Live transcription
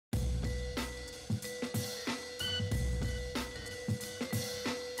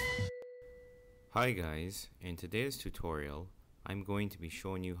Hi guys, in today's tutorial, I'm going to be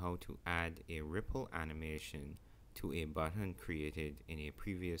showing you how to add a ripple animation to a button created in a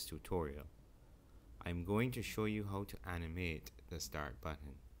previous tutorial. I'm going to show you how to animate the start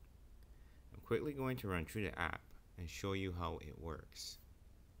button. I'm quickly going to run through the app and show you how it works.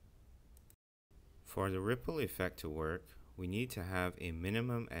 For the ripple effect to work, we need to have a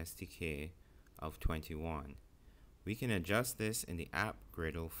minimum SDK of 21. We can adjust this in the app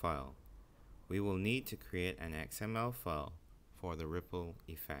Gradle file. We will need to create an XML file for the ripple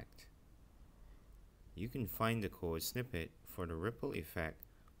effect. You can find the code snippet for the ripple effect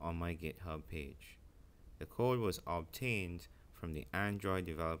on my GitHub page. The code was obtained from the Android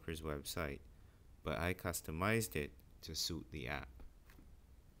developers website, but I customized it to suit the app.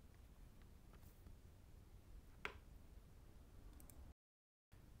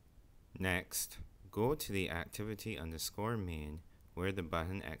 Next, go to the activity_main where the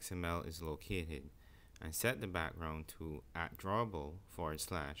button XML is located and set the background to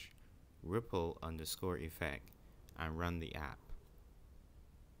 @drawable/ripple_effect and run the app.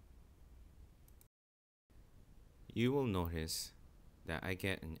 You will notice that I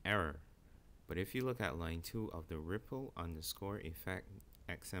get an error, but if you look at line 2 of the ripple_effect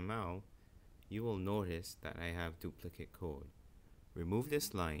XML, you will notice that I have duplicate code. Remove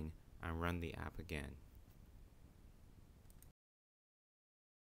this line and run the app again.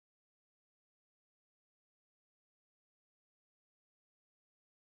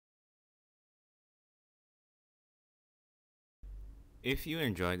 If you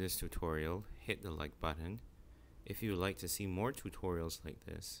enjoyed this tutorial, hit the like button. If you would like to see more tutorials like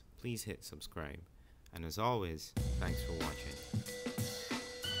this, please hit subscribe. And as always, thanks for watching.